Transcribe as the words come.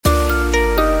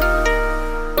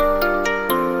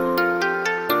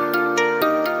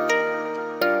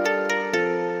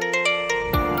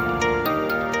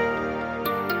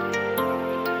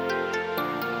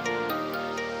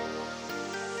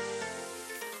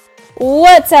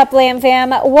What's up, Lamb Fam?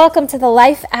 Welcome to the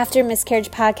Life After Miscarriage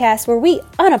podcast, where we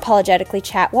unapologetically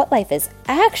chat what life is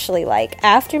actually like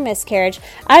after miscarriage.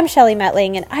 I'm Shelly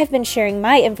Metling, and I've been sharing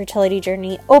my infertility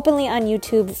journey openly on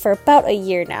YouTube for about a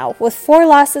year now. With 4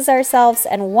 losses ourselves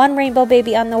and 1 rainbow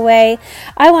baby on the way,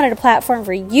 I wanted a platform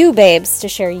for you babes to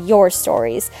share your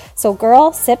stories. So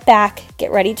girl, sit back,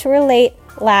 get ready to relate,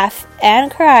 laugh, and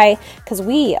cry, because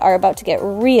we are about to get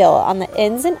real on the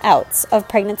ins and outs of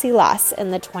pregnancy loss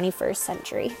in the 21st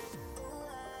century.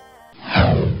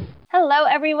 Hello,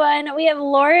 everyone. We have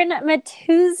Lauren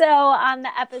Matuzzo on the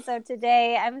episode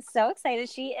today. I'm so excited.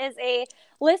 She is a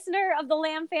listener of the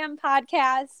Lamb Fam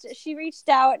podcast. She reached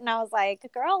out and I was like,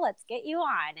 girl, let's get you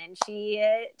on. And she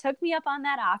took me up on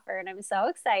that offer, and I'm so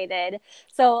excited.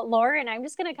 So, Lauren, I'm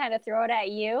just going to kind of throw it at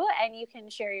you, and you can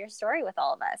share your story with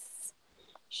all of us.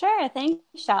 Sure. Thanks,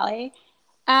 Shelly.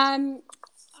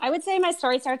 I would say my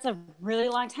story starts a really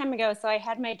long time ago. So I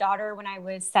had my daughter when I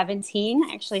was 17.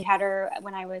 I actually had her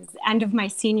when I was end of my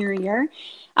senior year.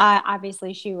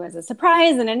 Obviously, she was a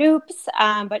surprise and an oops,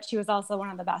 but she was also one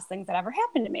of the best things that ever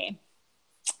happened to me.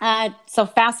 So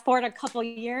fast forward a couple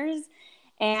years,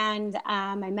 and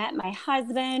I met my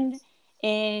husband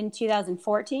in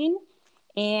 2014.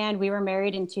 And we were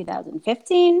married in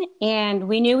 2015, and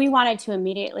we knew we wanted to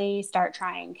immediately start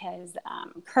trying because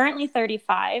I'm currently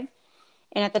 35,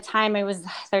 and at the time I was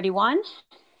 31.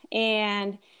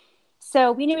 And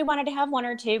so we knew we wanted to have 1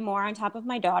 or 2 more on top of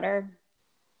my daughter.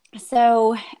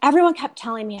 So everyone kept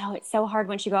telling me, oh, it's so hard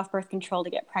once you go off birth control to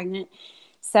get pregnant.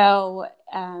 So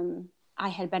I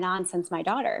had been on since my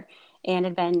daughter, and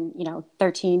had been,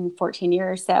 13, 14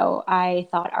 years. So I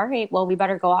thought, all right, well, we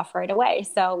better go off right away.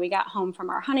 So we got home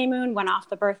from our honeymoon, went off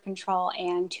the birth control,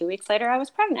 and 2 weeks later I was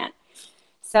pregnant.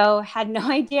 So had no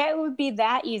idea it would be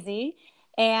that easy.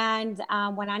 And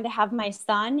went on to have my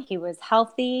son. He was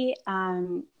healthy.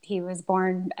 He was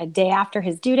born a day after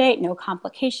his due date, no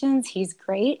complications. He's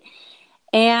great.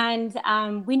 And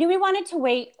we knew we wanted to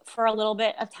wait for a little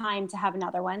bit of time to have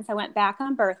another one. So I went back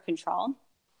on birth control.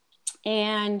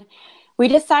 And we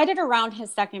decided around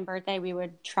his 2nd birthday we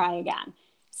would try again.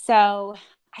 So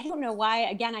I don't know why.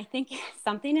 Again, I think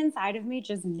something inside of me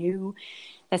just knew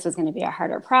this was going to be a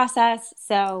harder process.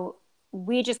 So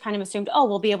we just kind of assumed, oh,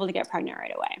 we'll be able to get pregnant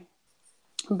right away.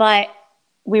 But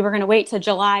we were going to wait till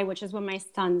July, which is when my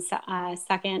son's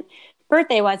 2nd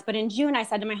birthday was. But in June, I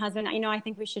said to my husband, I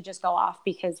think we should just go off,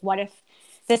 because what if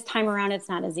this time around it's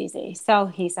not as easy? So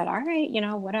he said, all right,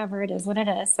 whatever, it is what it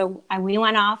is. So we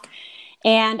went off,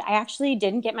 and I actually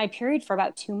didn't get my period for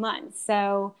about 2 months.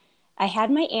 So I had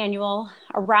my annual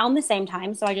around the same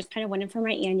time. So I just kind of went in for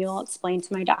my annual, explained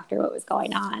to my doctor what was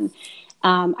going on.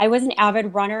 I was an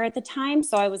avid runner at the time,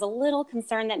 so I was a little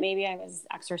concerned that maybe I was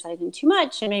exercising too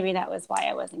much, and maybe that was why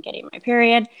I wasn't getting my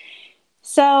period.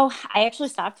 So I actually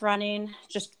stopped running,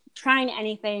 just trying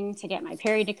anything to get my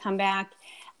period to come back.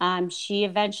 She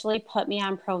eventually put me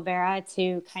on Provera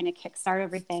to kind of kickstart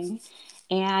everything.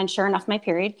 And sure enough, my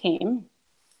period came.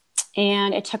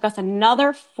 And it took us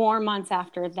another 4 months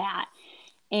after that.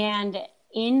 And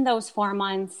in those 4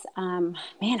 months, I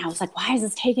was like, why is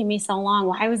this taking me so long?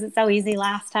 Why was it so easy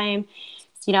last time?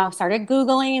 Started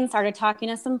Googling, started talking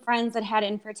to some friends that had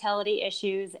infertility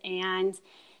issues, and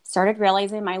started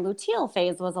realizing my luteal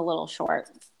phase was a little short.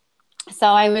 So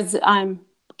I was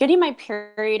getting my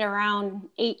period around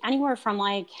anywhere from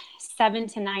like 7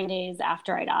 to 9 days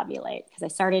after I'd ovulate, because I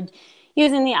started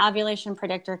using the ovulation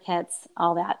predictor kits,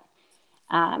 all that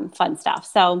fun stuff.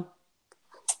 So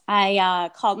I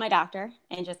called my doctor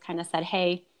and just kind of said,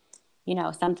 hey,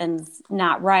 something's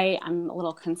not right. I'm a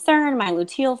little concerned. My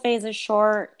luteal phase is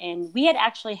short. And we had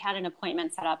actually had an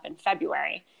appointment set up in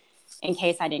February in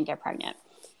case I didn't get pregnant.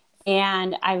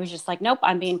 And I was just like, nope,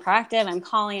 I'm being proactive. I'm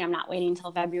calling. I'm not waiting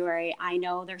until February. I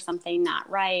know there's something not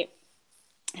right.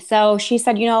 So she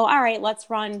said, all right, let's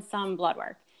run some blood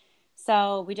work.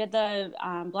 So we did the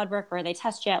blood work where they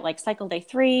test you at like cycle day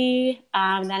 3.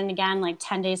 Then again, like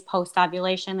 10 days post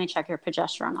ovulation, they check your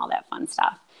progesterone, all that fun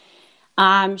stuff.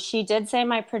 She did say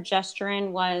my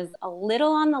progesterone was a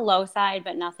little on the low side,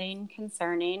 but nothing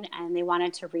concerning. And they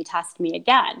wanted to retest me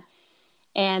again.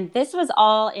 And this was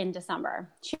all in December.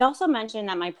 She also mentioned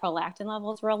that my prolactin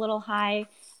levels were a little high,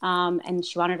 and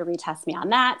she wanted to retest me on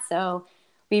that. So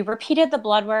we repeated the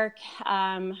blood work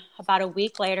about a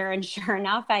week later, and sure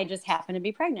enough, I just happened to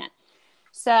be pregnant.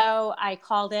 So I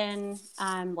called in,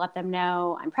 let them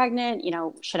know I'm pregnant,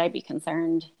 should I be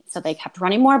concerned? So they kept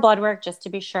running more blood work just to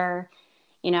be sure.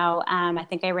 I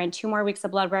think I ran 2 more weeks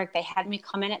of blood work. They had me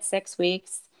come in at 6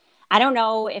 weeks. I don't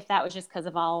know if that was just because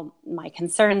of all my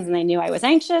concerns and they knew I was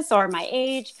anxious, or my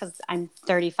age, because I'm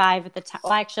 35 at the time.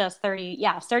 Well, actually, I was 30.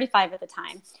 Yeah, I was 35 at the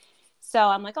time. So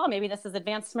I'm like, oh, maybe this is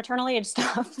advanced maternal age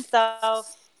stuff. So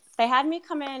they had me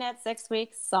come in at 6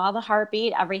 weeks, saw the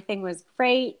heartbeat. Everything was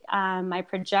great. My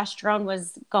progesterone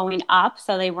was going up,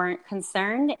 so they weren't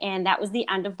concerned. And that was the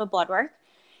end of the blood work.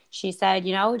 She said,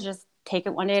 just take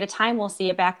it one day at a time. We'll see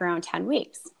you back around 10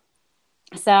 weeks.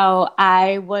 So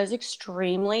I was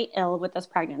extremely ill with this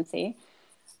pregnancy,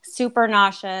 super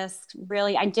nauseous.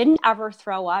 Really, I didn't ever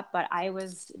throw up, but I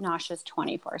was nauseous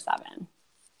 24/7.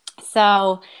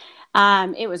 So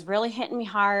it was really hitting me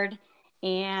hard.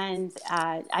 And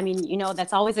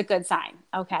that's always a good sign.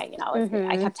 Okay.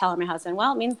 I kept telling my husband,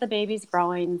 well, it means the baby's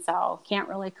growing, so can't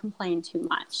really complain too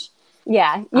much.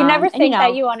 Yeah. You never think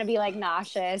that you want to be like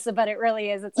nauseous, but it really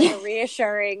is. It's like a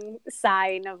reassuring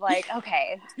sign of like,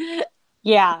 okay.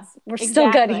 Yeah. We're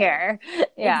still good here.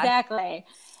 Yeah. Exactly.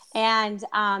 And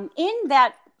in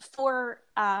that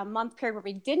 4-month period where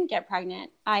we didn't get pregnant,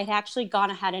 I had actually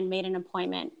gone ahead and made an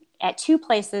appointment at 2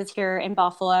 places here in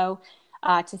Buffalo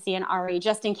to see an RE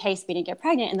just in case we didn't get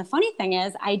pregnant. And the funny thing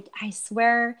is, I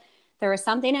swear there was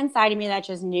something inside of me that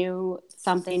just knew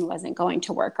something wasn't going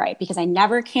to work right, because I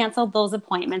never canceled those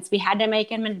appointments. We had to make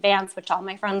them in advance, which all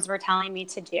my friends were telling me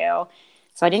to do.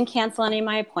 So I didn't cancel any of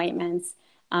my appointments.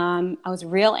 I was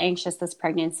real anxious this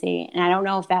pregnancy. And I don't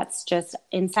know if that's just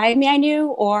inside me I knew,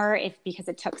 or if because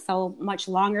it took so much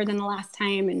longer than the last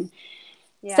time. And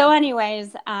so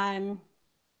anyways, and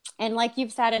like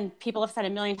you've said, and people have said a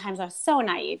million times, I was so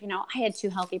naive. I had 2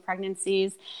 healthy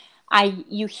pregnancies.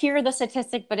 You hear the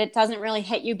statistic, but it doesn't really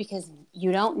hit you because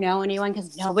you don't know anyone,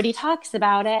 because nobody talks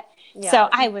about it. Yeah. So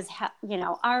I was,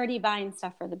 already buying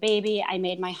stuff for the baby. I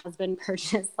made my husband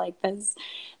purchase like this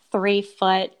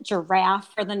 3-foot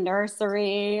giraffe for the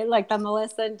nursery, like the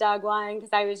Melissa and Doug one,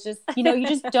 because I was just, you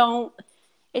just don't,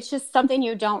 it's just something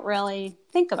you don't really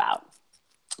think about.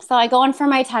 So I go in for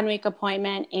my 10-week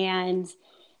appointment and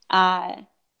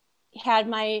had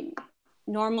my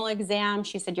normal exam.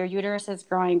 She said, your uterus is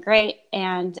growing great.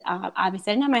 And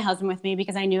obviously I didn't have my husband with me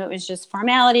because I knew it was just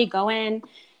formality. Go in,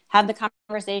 have the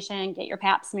conversation, get your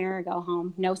pap smear, go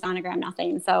home. No sonogram,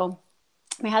 nothing. So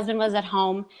my husband was at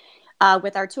home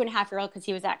with our 2.5-year-old because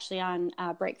he was actually on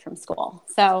break from school.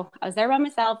 So I was there by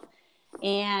myself,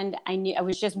 and I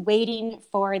was just waiting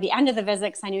for the end of the visit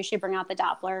because I knew she'd bring out the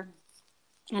Doppler.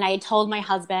 And I had told my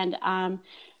husband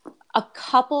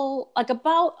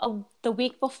the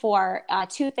week before,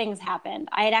 2 things happened.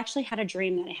 I had actually had a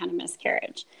dream that I had a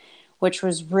miscarriage, which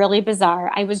was really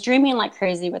bizarre. I was dreaming like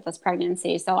crazy with this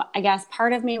pregnancy. So I guess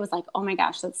part of me was like, oh my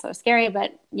gosh, that's so scary.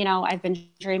 But, I've been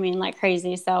dreaming like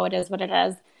crazy, so it is what it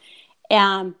is.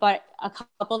 But a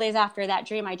couple days after that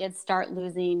dream, I did start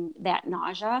losing that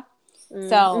nausea.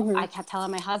 So I kept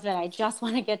telling my husband, I just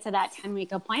want to get to that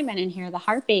 10-week appointment and hear the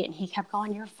heartbeat. And he kept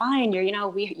going, you're fine.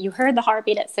 You heard the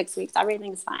heartbeat at 6 weeks.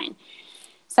 Everything's fine.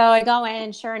 So I go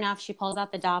in, sure enough, she pulls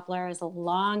out the Doppler. It was the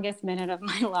longest minute of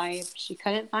my life. She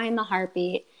couldn't find the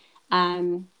heartbeat.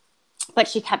 But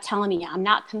she kept telling me, I'm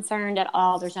not concerned at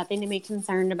all. There's nothing to be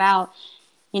concerned about.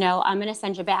 I'm going to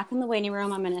send you back in the waiting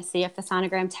room. I'm going to see if the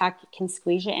sonogram tech can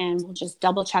squeeze you in. We'll just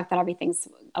double check that everything's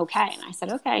okay. And I said,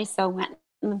 okay. So went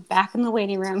back in the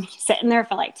waiting room, sitting there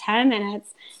for like 10 minutes,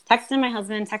 texting my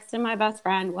husband, texting my best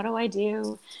friend. What do I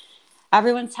do?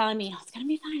 Everyone's telling me, it's going to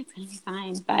be fine. It's going to be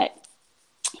fine. But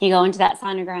you go into that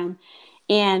sonogram,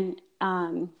 and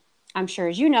I'm sure,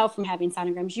 as you know from having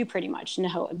sonograms, you pretty much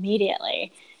know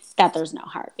immediately that there's no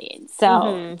heartbeat.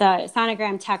 So the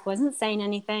sonogram tech wasn't saying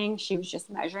anything. She was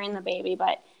just measuring the baby,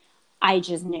 but I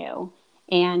just knew.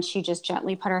 And she just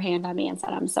gently put her hand on me and said,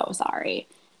 I'm so sorry.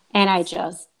 And I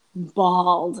just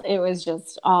bawled. It was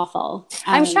just awful.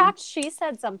 I'm shocked she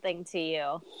said something to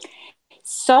you.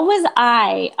 So was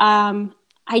I.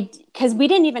 Because we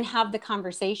didn't even have the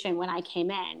conversation when I came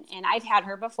in. And I've had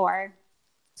her before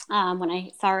when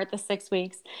I saw her at the 6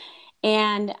 weeks.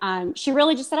 And she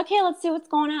really just said, okay, let's see what's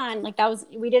going on. Like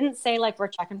we didn't say like, we're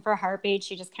checking for a heartbeat.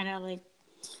 She just kind of like,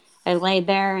 I laid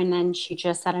there, and then she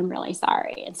just said, I'm really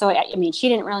sorry. And so, she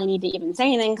didn't really need to even say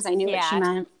anything because I knew what she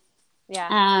meant.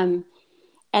 Yeah.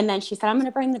 And then she said, I'm going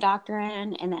to bring the doctor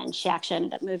in. And then she actually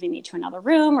ended up moving me to another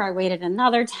room, where I waited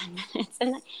another 10 minutes.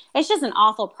 And it's just an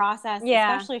awful process,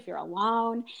 especially if you're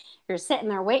alone. You're sitting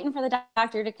there waiting for the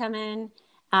doctor to come in.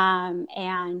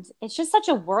 And it's just such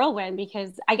a whirlwind,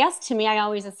 because I guess to me, I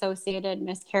always associated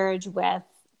miscarriage with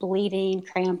bleeding,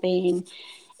 cramping,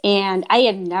 and I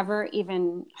had never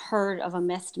even heard of a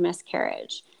missed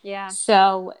miscarriage. Yeah.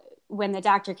 So when the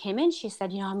doctor came in, she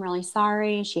said, I'm really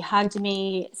sorry. She hugged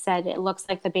me, said, it looks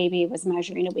like the baby was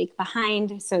measuring a week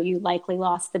behind. So you likely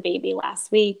lost the baby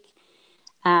last week.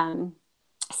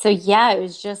 So yeah, it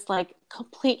was just like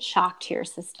complete shock to your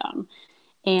system.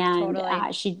 And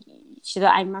Totally.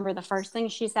 I remember the first thing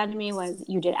she said to me was,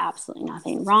 you did absolutely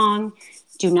nothing wrong.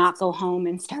 Do not go home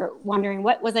and start wondering,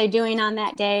 what was I doing on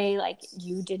that day? Like,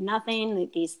 you did nothing.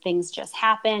 Like, these things just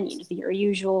happen. Your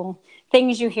usual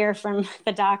things you hear from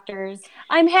the doctors.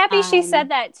 I'm happy she said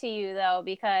that to you, though,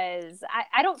 because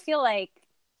I don't feel like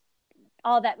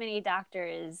all that many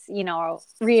doctors,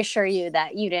 reassure you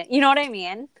that you didn't, you know what I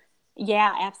mean?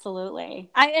 Yeah, absolutely.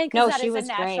 Because that she is a was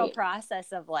natural great.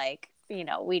 process of like,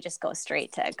 we just go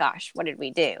straight to, gosh, what did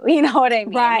we do? You know what I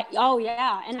mean? Right. Oh,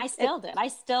 yeah. And I still did. I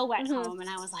still went home and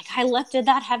I was like, I lifted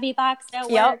that heavy box at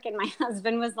work. And my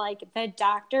husband was like, the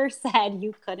doctor said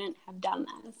you couldn't have done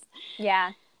this.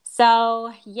 Yeah.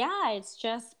 So, yeah, it's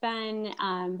just been,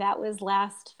 that was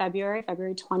last February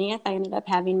 20th. I ended up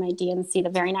having my DNC the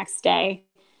very next day.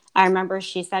 I remember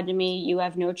she said to me, you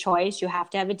have no choice. You have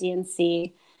to have a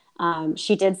DNC.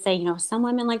 She did say, some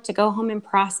women like to go home and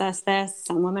process this.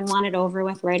 Some women want it over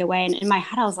with right away. And in my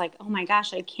head, I was like, oh my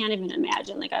gosh, I can't even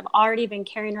imagine. Like, I've already been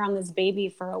carrying around this baby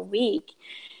for a week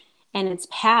and it's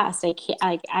passed.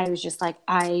 I was just like,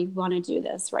 I want to do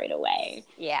this right away.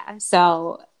 Yeah.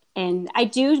 So, and I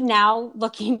do now,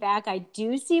 looking back, I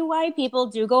do see why people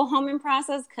do go home and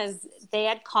process, because they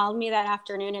had called me that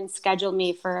afternoon and scheduled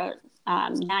me for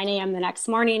 9 a.m. the next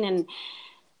morning. And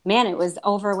man, it was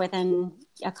over within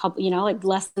a couple, like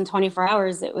less than 24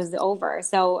 hours, it was over.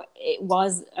 So it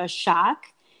was a shock.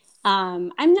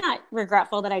 I'm not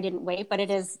regretful that I didn't wait, but it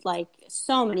is like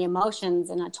so many emotions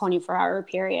in a 24-hour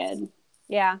period.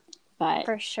 Yeah. But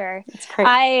for sure. It's crazy.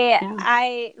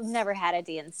 I never had a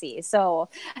DNC. So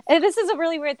this is a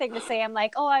really weird thing to say. I'm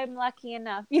like, oh, I'm lucky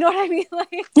enough. You know what I mean?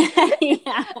 Like,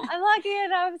 Yeah. I'm lucky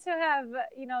enough to have,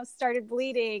 started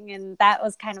bleeding. And that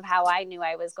was kind of how I knew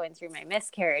I was going through my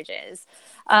miscarriages.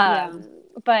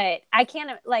 But I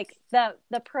can't, like, the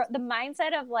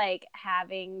mindset of like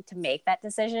having to make that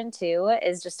decision too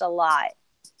is just a lot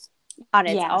on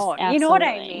its own. Absolutely. You know what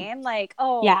I mean? Like,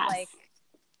 like,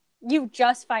 you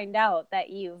just find out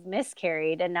that you've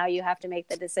miscarried and now you have to make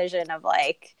the decision of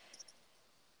like,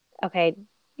 okay,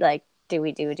 like, do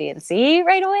we do DNC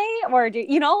right away? Or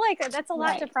that's a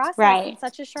lot to process in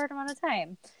such a short amount of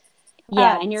time.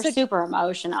 Yeah. And you're super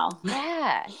emotional.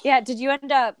 Yeah. Yeah. Did you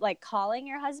end up like calling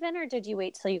your husband or did you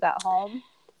wait till you got home?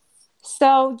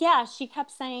 So yeah, she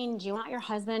kept saying, do you want your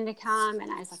husband to come?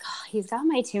 And I was like, oh, he's got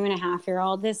my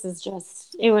 2.5-year-old. This is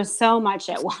just, it was so much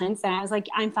at once. And I was like,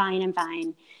 I'm fine.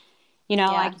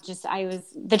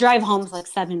 The drive home was like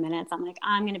 7 minutes. I'm like,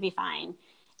 I'm going to be fine.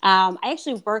 I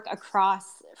actually work across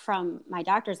from my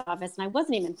doctor's office and I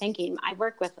wasn't even thinking. I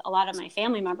work with a lot of my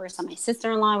family members. So my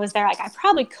sister-in-law was there. Like, I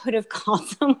probably could have called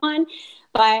someone,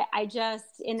 but I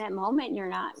just, in that moment, you're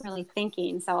not really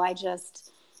thinking. So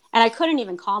and I couldn't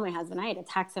even call my husband. I had to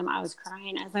text him. I was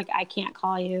crying. I was like, I can't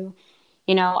call you,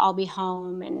 I'll be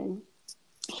home. And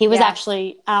he was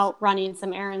actually out running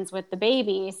some errands with the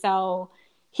baby. So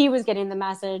he was getting the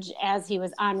message as he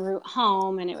was en route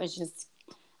home. And it was just,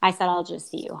 I said, I'll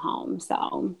just see you home.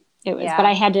 So it was, but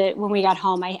I had to, when we got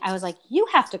home, I was like, you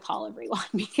have to call everyone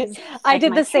because I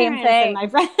did the same thing. And my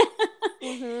friend,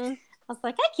 I was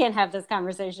like, I can't have this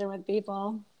conversation with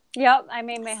people. Yep. I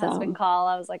made my husband call.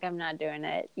 I was like, I'm not doing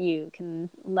it. You can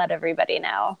let everybody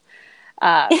know.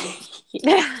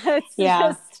 It's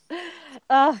just,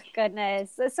 oh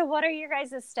goodness. So what are your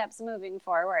guys' steps moving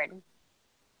forward?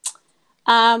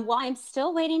 Well, I'm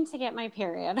still waiting to get my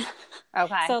period.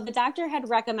 Okay. So the doctor had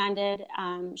recommended,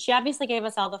 she obviously gave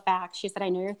us all the facts. She said, I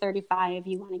know you're 35.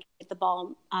 You want to get the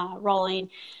ball rolling.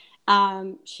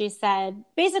 She said,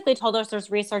 basically told us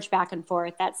there's research back and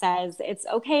forth that says it's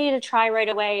okay to try right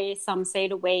away. Some say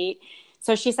to wait.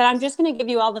 So she said, I'm just going to give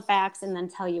you all the facts and then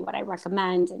tell you what I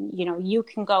recommend. And, you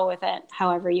can go with it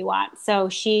however you want. So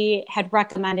she had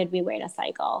recommended we wait a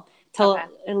cycle till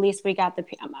at least we got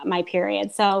my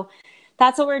period. So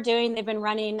that's what we're doing. They've been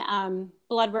running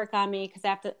blood work on me because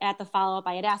at the follow-up,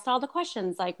 I had asked all the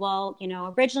questions like, well,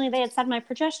 originally they had said my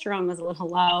progesterone was a little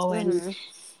low.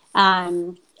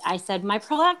 And I said my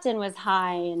prolactin was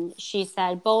high. And she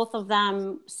said both of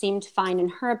them seemed fine in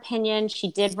her opinion. She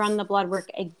did run the blood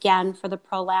work again for the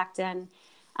prolactin.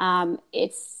 I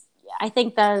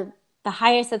think the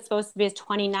highest it's supposed to be is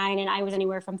 29, and I was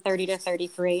anywhere from 30 to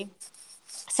 33.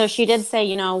 So she did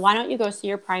say, why don't you go see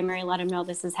your primary, let him know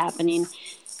this is happening,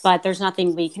 but there's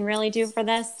nothing we can really do for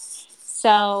this.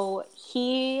 So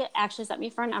he actually sent me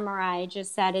for an MRI,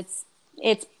 just said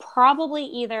It's probably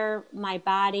either my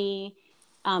body,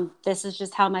 this is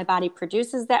just how my body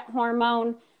produces that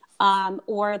hormone,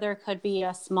 or there could be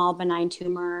a small benign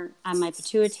tumor on my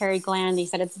pituitary gland. He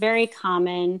said it's very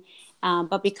common,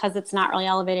 but because it's not really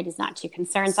elevated, he's not too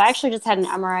concerned. So I actually just had an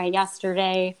MRI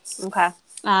yesterday. Okay.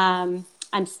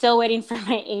 I'm still waiting for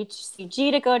my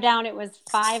HCG to go down. It was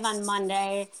 5 on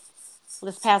Monday,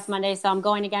 this past Monday. So I'm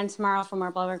going again tomorrow for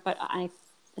more blood work, but I'm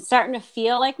starting to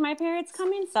feel like my period's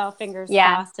coming. So fingers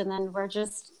crossed. And then we're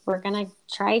going to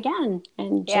try again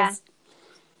and just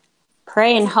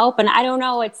pray and hope. And I don't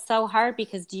know, it's so hard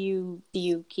because do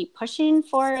you keep pushing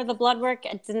for the blood work?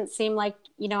 It didn't seem like,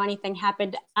 anything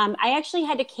happened. I actually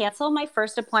had to cancel my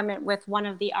first appointment with one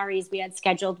of the REs we had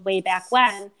scheduled way back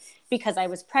when, because I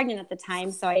was pregnant at the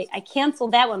time. So I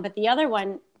canceled that one. But the other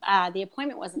one, the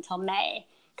appointment wasn't until May,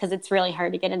 because it's really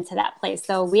hard to get into that place.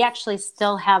 So we actually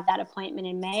still have that appointment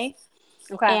in May.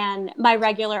 Okay. And my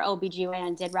regular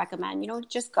OBGYN did recommend,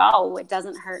 just go. It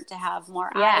doesn't hurt to have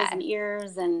more eyes and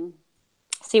ears and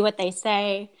see what they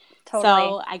say. Totally.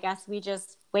 So I guess we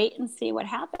just wait and see what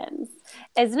happens.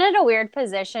 Isn't it a weird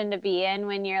position to be in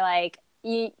when you're like,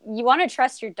 you want to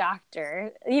trust your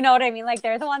doctor, you know what I mean? Like,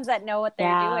 they're the ones that know what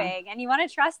they're doing, and you want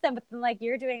to trust them, but then like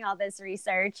you're doing all this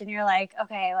research and you're like,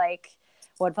 okay, like,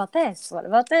 what about this? What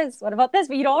about this? What about this?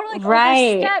 But you don't want to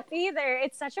overstep either.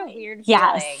 It's such a weird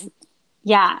feeling.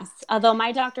 Yes. Although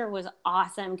my doctor was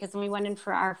awesome, because when we went in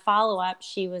for our follow-up,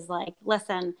 she was like,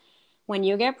 listen, when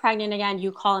you get pregnant again,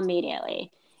 you call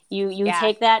immediately. You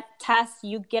take that test,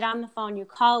 you get on the phone, you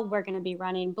call, we're going to be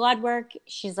running blood work.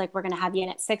 She's like, we're going to have you in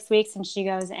at 6 weeks. And she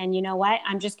goes, and you know what?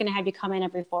 I'm just going to have you come in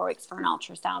every 4 weeks for an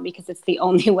ultrasound, because it's the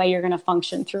only way you're going to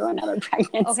function through another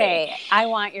pregnancy. Okay. I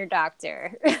want your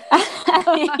doctor.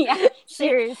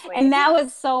 Seriously. And that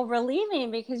was so relieving,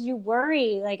 because you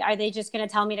worry, like, are they just going to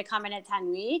tell me to come in at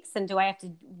 10 weeks? And do I have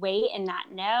to wait and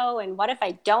not know? And what if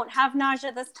I don't have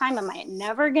nausea this time? Am I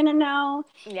never going to know?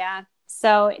 Yeah.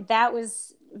 So that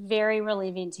was very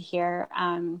relieving to hear.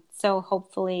 So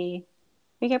hopefully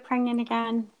we get pregnant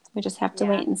again. We just have to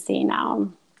wait and see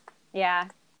now. Yeah.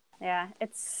 Yeah.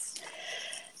 It's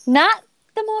not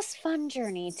the most fun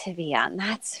journey to be on.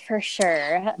 That's for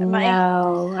sure.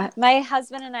 My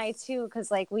husband and I too,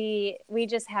 because like we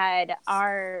just had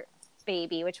our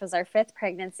baby, which was our 5th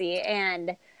pregnancy.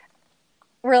 And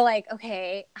we're like,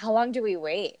 okay, how long do we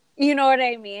wait? You know what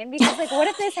I mean? Because like, what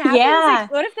if this happens?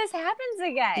 What if this happens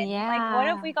again? Yeah. Like, what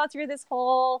if we go through this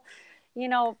whole,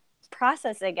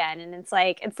 process again? And it's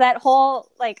like, it's that whole,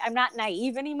 like, I'm not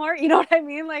naive anymore. You know what I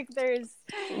mean? Like, there's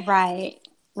right.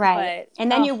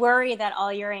 And then you worry that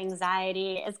all your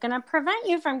anxiety is going to prevent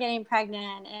you from getting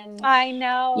pregnant. And I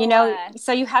know,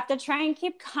 so you have to try and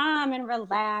keep calm and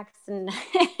relax, and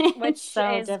which so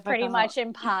is difficult. Pretty much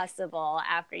impossible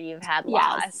after you've had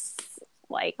loss.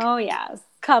 Like, oh yes,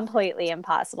 completely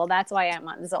impossible. That's why I'm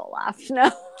on Zoloft.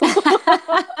 No.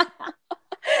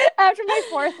 After my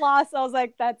 4th loss, I was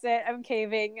like, that's it. I'm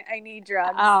caving. I need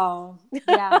drugs. Oh,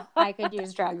 yeah. I could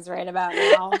use drugs right about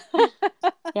now.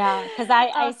 Yeah. Because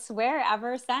I swear,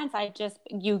 ever since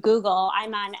you Google,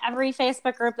 I'm on every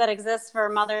Facebook group that exists for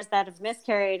mothers that have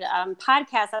miscarried,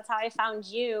 podcast. That's how I found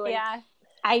you. And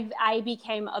I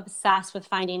became obsessed with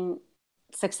finding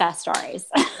success stories.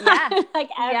 Like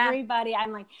everybody,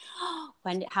 I'm like,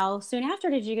 how soon after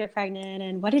did you get pregnant,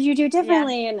 and what did you do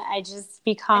differently? And I just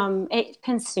it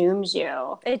consumes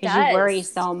you. It does. You worry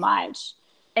so much.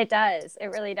 It does. It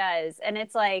really does. And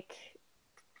it's like,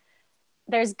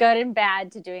 there's good and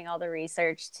bad to doing all the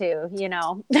research too,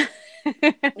 Yeah,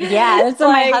 that's what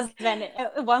my husband,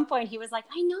 at one point he was like,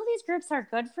 I know these groups are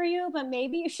good for you, but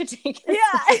maybe you should take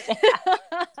it.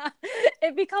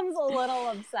 It becomes a little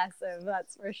obsessive,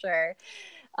 that's for sure.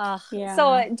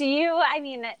 So do you,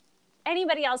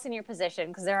 anybody else in your position,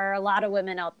 because there are a lot of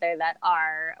women out there that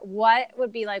are, what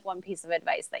would be like one piece of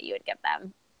advice that you would give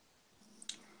them?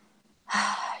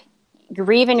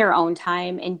 Grieve in your own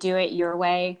time and do it your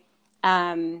way.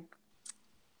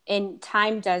 And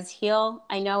time does heal.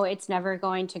 I know it's never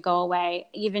going to go away.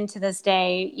 Even to this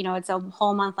day, it's a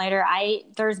whole month later.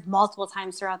 There's multiple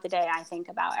times throughout the day I think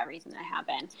about everything that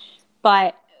happened.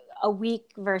 But a week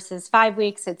versus 5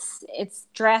 weeks, it's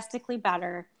drastically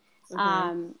better.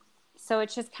 Mm-hmm. So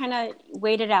it's just kind of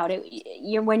wait it out.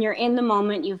 When you're in the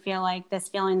moment, you feel like this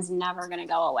feeling's never going to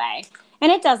go away.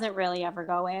 And it doesn't really ever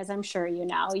go away, as I'm sure you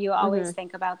know. You always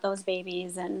think about those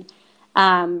babies. And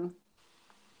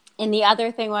the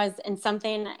other thing was, and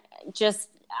something just,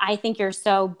 I think you're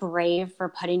so brave for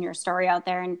putting your story out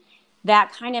there. And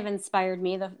that kind of inspired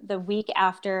me. The week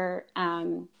after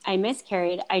I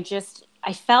miscarried,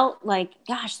 I felt like,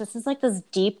 gosh, this is like this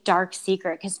deep, dark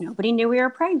secret because nobody knew we were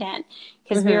pregnant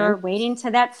because we were waiting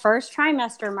to that first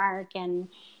trimester mark. And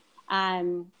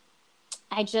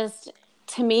I just,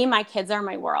 to me, my kids are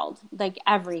my world, like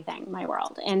everything, my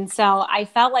world. And so I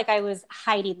felt like I was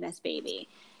hiding this baby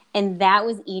and that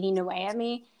was eating away at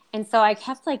me. And so I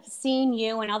kept like seeing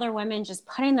you and other women just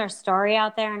putting their story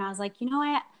out there. And I was like, you know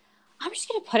what? I'm just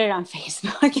going to put it on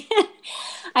Facebook.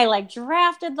 I like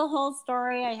drafted the whole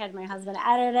story. I had my husband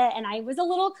edit it. And I was a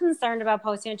little concerned about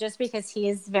posting it just because he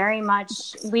is very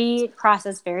much, we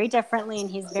process very differently. And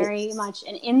he's very much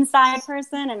an inside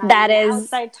person. And I'm an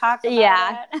outside talk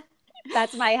about it.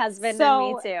 That's my husband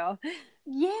and me too.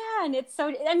 Yeah. And it's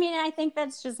so, I mean, I think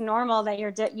that's just normal that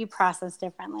you process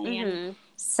differently. And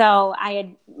so I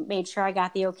had made sure I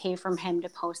got the okay from him to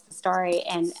post the story.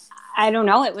 And I don't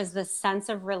know, it was the sense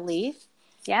of relief.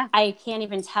 Yeah. I can't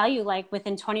even tell you, like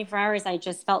within 24 hours, I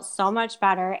just felt so much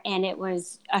better. And it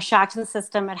was a shock to the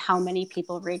system at how many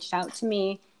people reached out to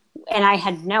me. And I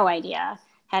had no idea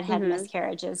had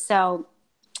miscarriages. So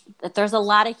that there's a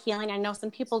lot of healing. I know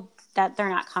some people that they're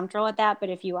not comfortable with that, but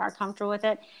if you are comfortable with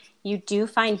it, you do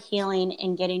find healing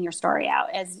in getting your story out,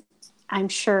 as I'm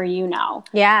sure you know.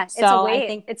 Yeah. So it's a weight. I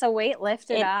think it's a weight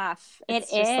lifted off. It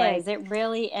is. It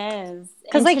really is.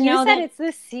 Because like you said, it's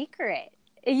the secret.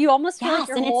 You almost feel like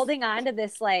you're holding on to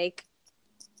this like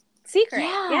secret.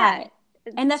 Yeah.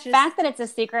 And the fact that it's a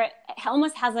secret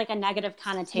almost has like a negative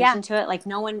connotation to it. Like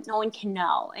no one can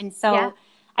know. And so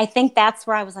I think that's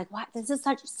where I was like, what? This is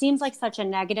seems like such a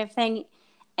negative thing.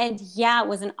 And it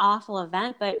was an awful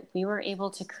event, but we were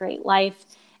able to create life.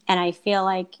 And I feel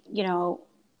like, you know,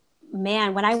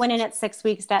 man, when I went in at 6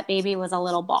 weeks, that baby was a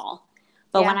little ball.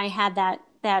 But when I had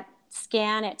that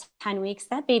scan at 10 weeks,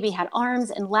 that baby had arms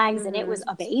and legs and it was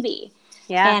a baby.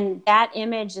 Yeah. And that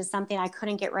image is something I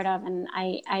couldn't get rid of. And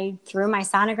I threw my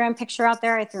sonogram picture out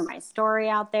there. I threw my story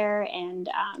out there, and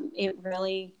it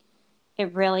really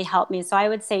helped me. So I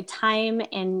would say time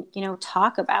and, you know,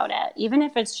 talk about it, even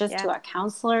if it's just to a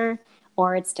counselor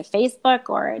or it's to Facebook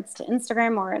or it's to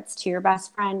Instagram or it's to your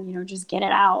best friend, you know, just get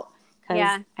it out.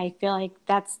 Because I feel like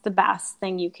that's the best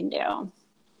thing you can do.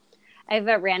 I have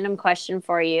a random question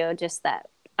for you, just that,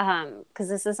 because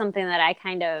this is something that I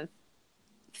kind of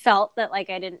felt that like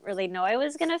I didn't really know I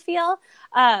was going to feel.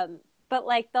 But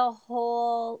like the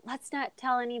whole, let's not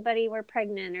tell anybody we're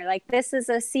pregnant, or like this is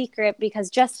a secret because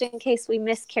just in case we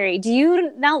miscarry. Do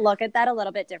you now look at that a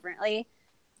little bit differently?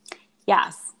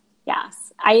 Yes.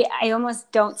 I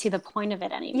almost don't see the point of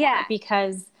it anymore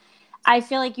because I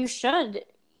feel like you're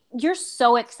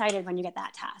so excited when you get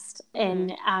that test.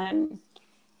 And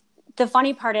the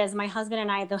funny part is my husband and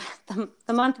I, the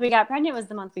month we got pregnant was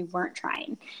the month we weren't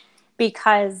trying.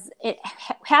 Because it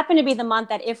happened to be the month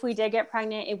that if we did get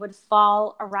pregnant, it would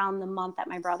fall around the month that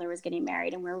my brother was getting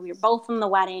married, and where we were both from the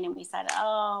wedding, and we said,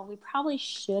 oh, we probably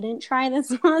shouldn't try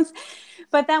this month.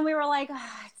 But then we were like,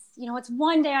 it's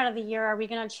one day out of the year. Are we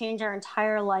going to change our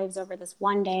entire lives over this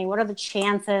one day? What are the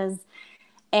chances?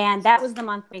 And that was the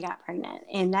month we got pregnant.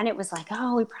 And then it was like,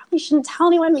 oh, we probably shouldn't tell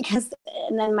anyone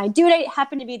and then my due date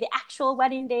happened to be the actual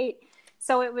wedding date.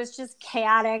 So it was just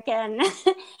chaotic. And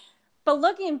but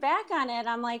looking back on it,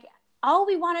 I'm like, all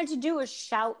we wanted to do was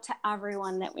shout to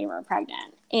everyone that we were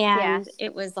pregnant. And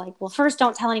it was like, well, first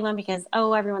don't tell anyone because,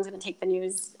 everyone's going to take the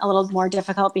news a little more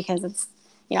difficult because it's,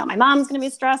 my mom's going to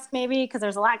be stressed maybe because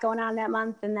there's a lot going on that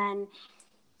month. And then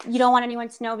you don't want anyone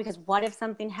to know because what if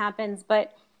something happens?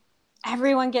 But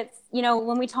everyone gets,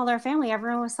 when we told our family,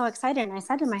 everyone was so excited. And I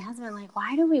said to my husband, like,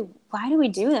 why do we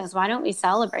do this? Why don't we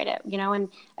celebrate it? And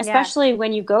especially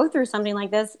when you go through something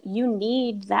like this, you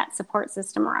need that support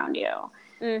system around you.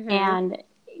 And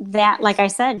that, like I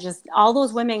said, just all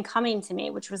those women coming to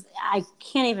me, which was, I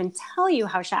can't even tell you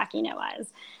how shocking it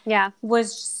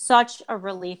was such a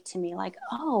relief to me. Like,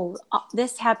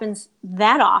 this happens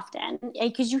that often,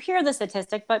 because you hear the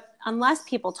statistic, but unless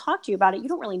people talk to you about it, you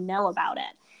don't really know about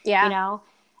it.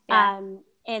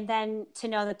 And then to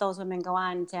know that those women go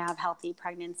on to have healthy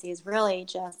pregnancies really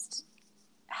just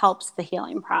helps the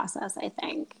healing process, I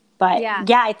think. But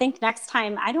I think next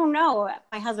time, I don't know,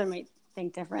 my husband might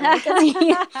think differently because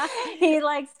he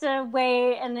likes to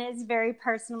wait and is very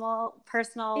personal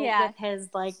with his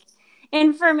like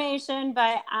information.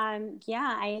 But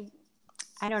I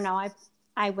don't know.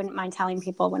 I wouldn't mind telling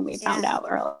people when we found out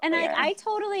earlier. And I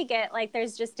totally get, like,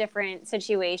 there's just different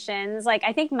situations. Like,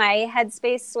 I think my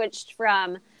headspace switched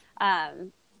from,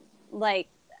 like,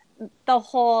 the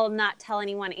whole not tell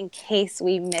anyone in case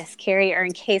we miscarry or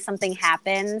in case something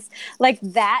happens, like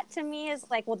that to me is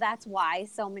like, well, that's why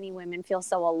so many women feel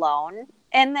so alone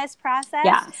in this process.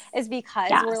 Yes. Is because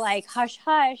Yes. we're like, hush,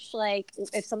 hush, like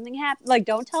if something happens, like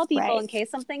don't tell people Right. in case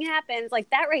something happens. Like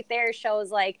that right there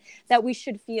shows like that we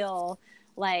should feel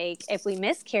like if we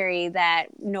miscarry that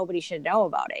nobody should know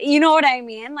about it. You know what I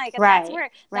mean? Like and Right. that's where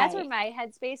Right. my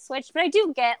headspace switched. But I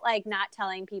do get like not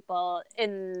telling people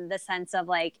in the sense of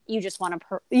like you just want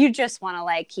to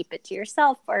like keep it to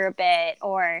yourself for a bit.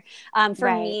 Or for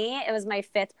Right. me, it was my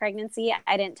 5th pregnancy.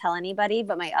 I didn't tell anybody,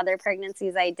 but my other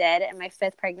pregnancies I did, and my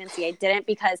 5th pregnancy I didn't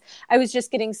because I was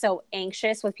just getting so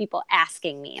anxious with people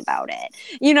asking me about it.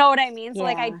 You know what I mean? So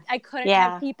like I couldn't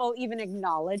Yeah. have people even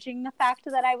acknowledging the fact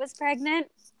that I was pregnant.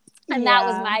 And that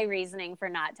was my reasoning for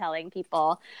not telling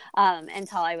people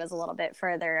until I was a little bit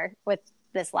further with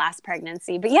this last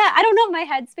pregnancy. But yeah, I don't know. My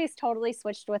headspace totally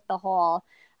switched with the whole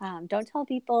don't tell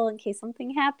people in case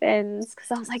something happens.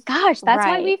 Because I was like, gosh, that's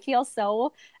why we feel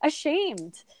so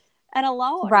ashamed and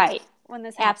alone. Right. When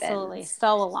this happens. Absolutely.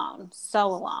 So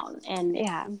alone. And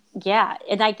yeah.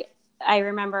 And I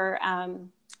remember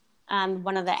on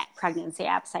one of the pregnancy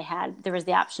apps I had, there was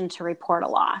the option to report a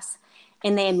loss.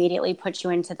 And they immediately put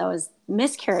you into those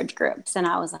miscarriage groups. And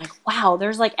I was like, wow,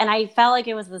 there's like, and I felt like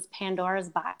it was this Pandora's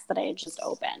box that I had just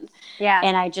opened. Yeah.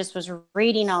 And I just was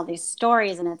reading all these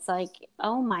stories and it's like,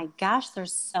 oh my gosh,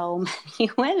 there's so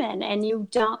many women. And you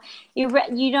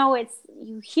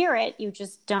hear it, you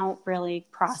just don't really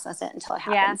process it until it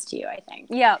happens to you, I think.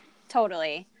 Yep,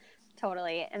 totally.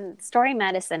 And story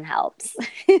medicine helps.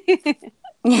 It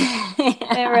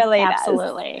really does.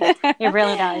 Absolutely. It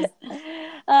really does.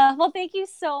 Well, thank you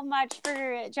so much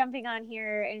for jumping on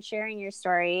here and sharing your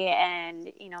story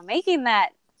and, making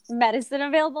that medicine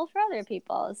available for other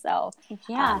people. So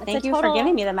thank you for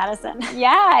giving me the medicine.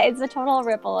 Yeah, it's a total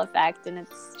ripple effect and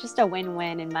it's just a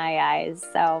win-win in my eyes.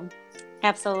 So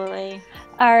absolutely.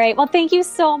 All right. Well, thank you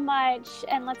so much.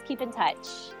 And let's keep in touch.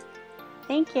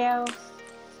 Thank you.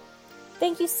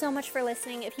 Thank you so much for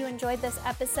listening. If you enjoyed this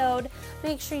episode,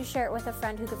 make sure you share it with a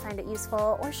friend who could find it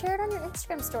useful or share it on your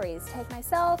Instagram stories. Tag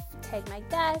myself, tag my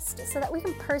guest, so that we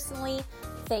can personally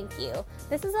thank you.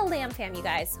 This is a Lamb Fam, you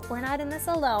guys. We're not in this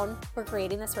alone. We're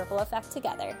creating this ripple effect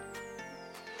together.